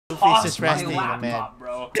Luffy's just resting, my man.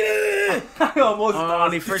 Bro. I almost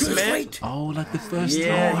when he first met? Oh, like the first time.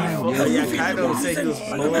 Yeah, Kaido said he was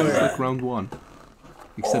bored. Like round 1.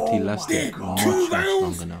 Except he lasted much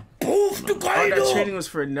longer now. All that training was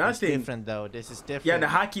for nothing. Different though. This is different. Yeah, the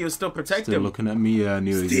Haki will still protect Still him. looking at me, I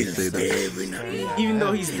knew he would say that. Even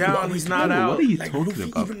though he's down, he's not out. What are you talking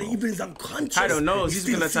about, bro? I don't know. He's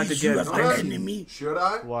gonna attack again. Should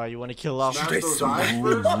I? Why you want to kill off? Smash those eyes Oh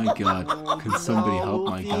first? my god. Can somebody help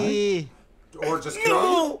my guy? Or just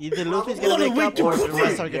kill him? Either Luffy's gonna wake up or the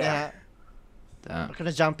rest are gonna Damn. we're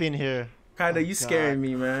gonna jump in here. Kaido, you scaring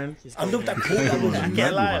me, man. I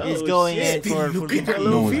Can't lie. He's going in for a No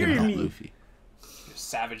little one's fear gonna in help me. Luffy.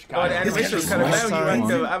 Savage Oh, the animation was kind of bad when you went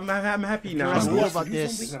though. I'm happy now. I'm worried about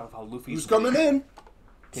this. Who's coming in?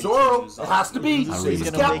 Zoro. It has to be. I He's really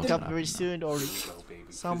gonna don't wake know. up very soon or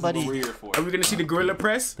somebody. Are we gonna see the gorilla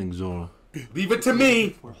press? I think Zoro. Leave it to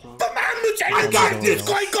me. I got this.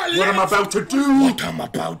 What I'm about to do. What I'm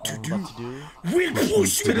about to do. We'll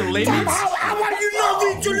push To the ladies? How are you not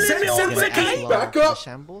going to let me on Back up.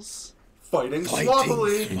 Shambles. Fighting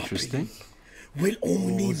sloppily. Interesting. Will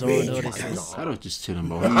only Zoro notices. Kaido's just chilling,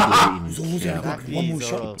 bro. He's not even care. Happy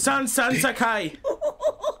Zoro. San Sakai.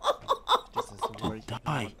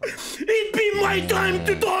 Die. It be my time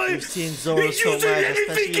to die. We've seen Zoro so much,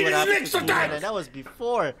 especially what happened to Tina. That was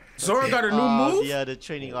before. Zoro got a new move? Yeah, the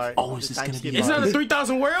training arc. Oh, is this gonna be It's not the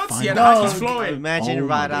 3,000 worlds? Fine. Yeah, the Haki's flowing. Imagine Oh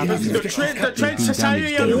right my after God. The trend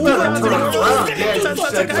society Damage. on the 3,000 worlds. San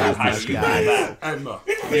Sakai.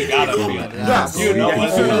 They gotta be. Yes. You know Yeah,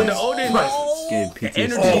 he's what? feeling the Odin Getting PTSD.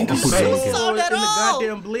 energy, the soul Saw in the that all.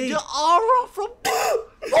 goddamn blade. The aura from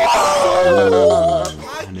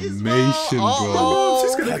Animation, bro. Oh,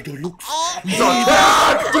 She's gonna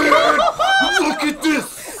Look at this.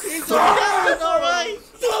 it's alright.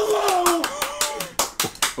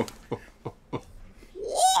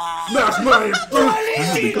 Smash my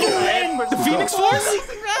the Phoenix Force?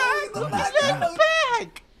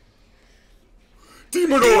 Back.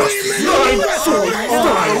 Demon Horse.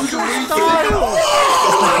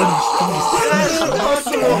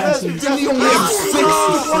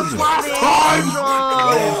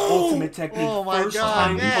 Ultimate technique. Oh my First god,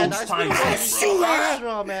 time, man. most That's times,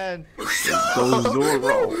 Ashura, man. Go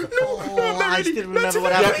Zoro. Oh, I still remember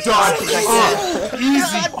what happened.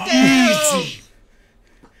 Easy.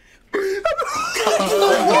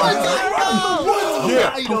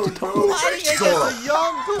 Yeah. Fighting against a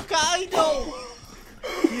young Kaido.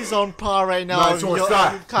 He's on par right now. Nice horse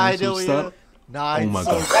start. Kaido, Nice horse yeah. start. Nice. Oh my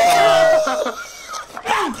god.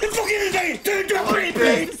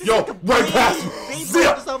 Yo, right past.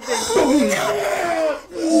 Zip. Something.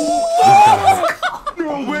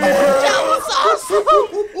 That was awesome.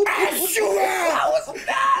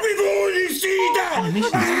 We've already seen that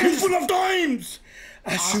a handful of times.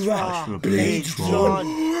 Ashura, Blade John.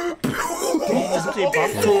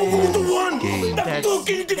 that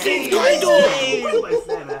fucking defeats Kaido.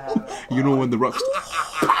 You know when the rocks.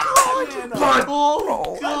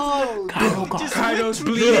 Oh god. Kaido got Kaido's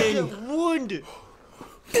bleeding. Wound.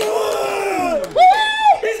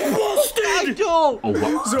 It's busted. Kaido. Oh,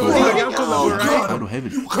 what? Zoro's like Uncle Lover, right? Kaido heavy.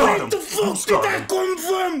 Where the fuck did that come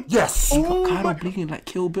from? Yes. Kaido bleeding like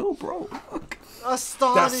Kill Bill, bro.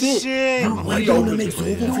 Astonishing. Why don't you make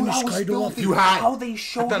Zoro finish Kaido off? You had. How they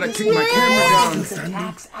showed Thought I his kicked my camera down.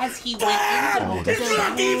 attacks as he went into It's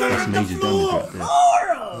not even That's on the major damage floor. right there.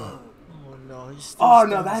 Oh no, he's still Oh no,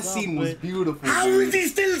 standing that up, scene was but beautiful. How is he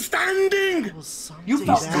still standing? it was something You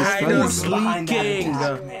felt that- Kaido's behind that leaking.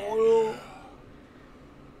 attack, man.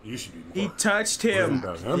 You should be He touched him.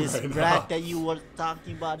 This brat that you were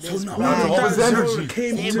talking about. This now brat. all his energy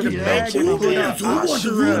Came Same to with the the back and bench. put out Zoro was the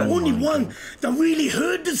Ashura. only one that really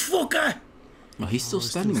heard this fucker. No, he's still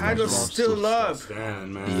standing there. Kaido's still love.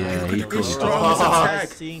 Damn, man. Yeah, he's He's cool. strong as attack.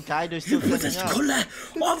 Seeing Kaido still standing up. Color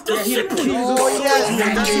of the simple. Oh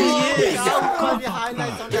yes, That's who he is. I'll cut the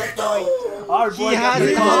highlights on that point. Our He has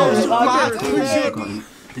it all.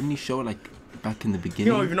 Didn't he show like back in the You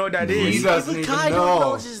beginning? don't even know what that He is. doesn't Even even Kaido know.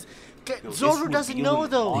 knows his. Zoro doesn't know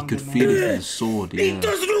though. He could feel it from the sword, He yeah.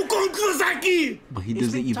 doesn't know Kung Fu Saki. But he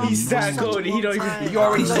doesn't even He's know. that good. He don't even. You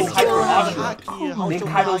already so hyper Haki, Then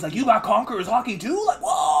Kaido's like, you got Conqueror's hockey too? Like,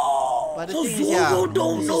 whoa! But the So thing is, yeah, Zoro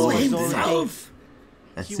don't know Zoro himself.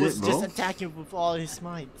 That's He it, was just bro. attacking with all his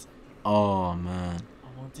might. Oh man.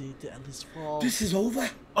 I wanted to at least fall. This is over.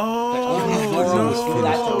 For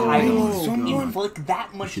that to Kaido Someone- inflict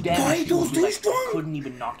that much should- damage, Kaido's he too like, strong. couldn't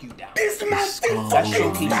even knock you down. This man still That fucking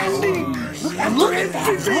showcase standing. Look at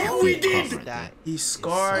everything we did. That He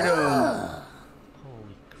scarred him.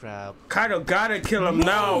 holy crap. Kaido gotta kill him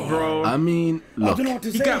now, bro. I mean, I look, don't know what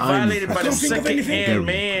to He say. got violated I by the don't think of anything. second-hand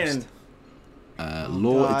man.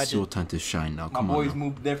 Law, God. it's your time to shine now. My Come on. boys Now.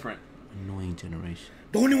 move different. Annoying generation.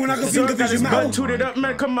 The only one I can think Zoro of got is his your butt mouth. tooted up,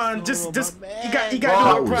 man. Come on, just, Zoro, just, my you got to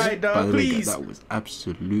That do it was, right, by dog. the way, Please. that was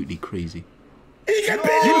absolutely crazy. He can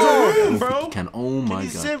Use be your arm, bro. Can oh my Can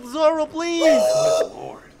you god. save Zoro, please?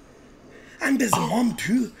 And there's mom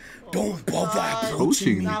too. Don't bother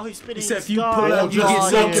approaching me. Now he's spitting He said his if you scar pull at out, you Law get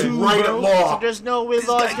some here. too, right at bro. Law. So there's no way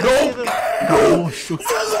Law's gonna Nope. save him. Oh, shit.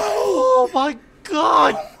 Oh my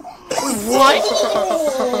god! What?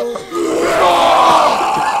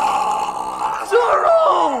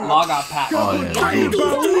 Zoro! Law got packed. Oh, yeah.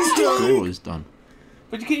 Zoro is done.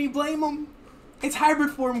 But can you blame him? It's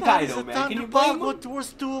hybrid form That is Kaido, a man. Can you blame thunderbolt him? with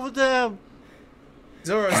towards two of them.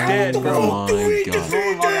 Zoro's dead, Oh bro. my god. Zoro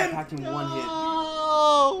and Law got packed in one hit.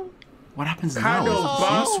 Oh! What happens Kaido now?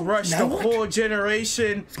 boss rushed the Now what? whole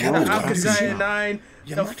generation. The Bro, Akazaya 9,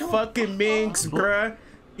 Yeah, the my dog. fucking Minx, bruh.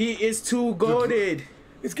 He is too goated.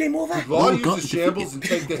 It's game over. Law Oh, use God. the shambles and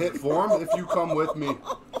take the hit for him if you come with me.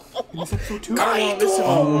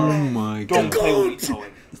 Oh my Don't god. play with me, Toei.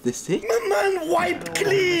 Is this it? My man wiped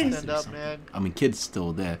clean. Stand up, man. I mean, kid's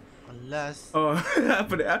still there. Unless Oh,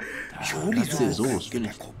 but That's it. Zoro's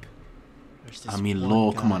finished. there's this I mean, one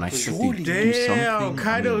Law, guy. come on. I expect you to do damn, something.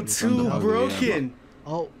 Kaido I mean, too Thunderbolt, yeah. broken.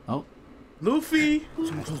 Oh, Oh, Luffy.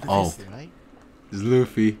 oh, right? it's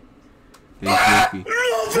Luffy. It's Luffy.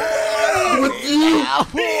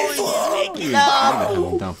 Holy I haven't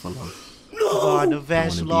held him down for long. God, I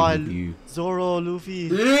avenge wanna Law, be with you. Zoro, Luffy.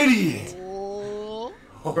 Idiot! Oh.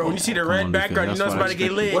 Bro, when you see the Come red on, background, you Luffy, know it's that's about to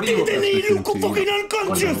get what I lit. What are you Then he expecting look to fucking you.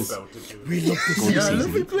 unconscious. We love to see Yeah, you.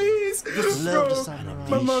 Luffy, please. Love the Bro, samurai.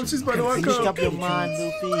 my mom, she's about to walk Make up up. your mind,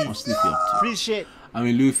 Luffy. What's Luffy up to? Appreciate. I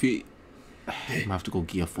mean, Luffy. I'm gonna have to go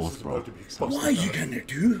Gear 4th, bro. What are you gonna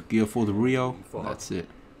do? Gear 4 the Rio. That's it.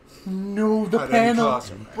 No, the panel.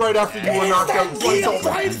 Right after you were knocked out. Gear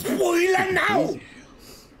 5 spoiler now.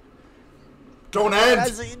 Don't end.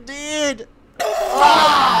 As he did.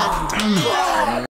 Ah!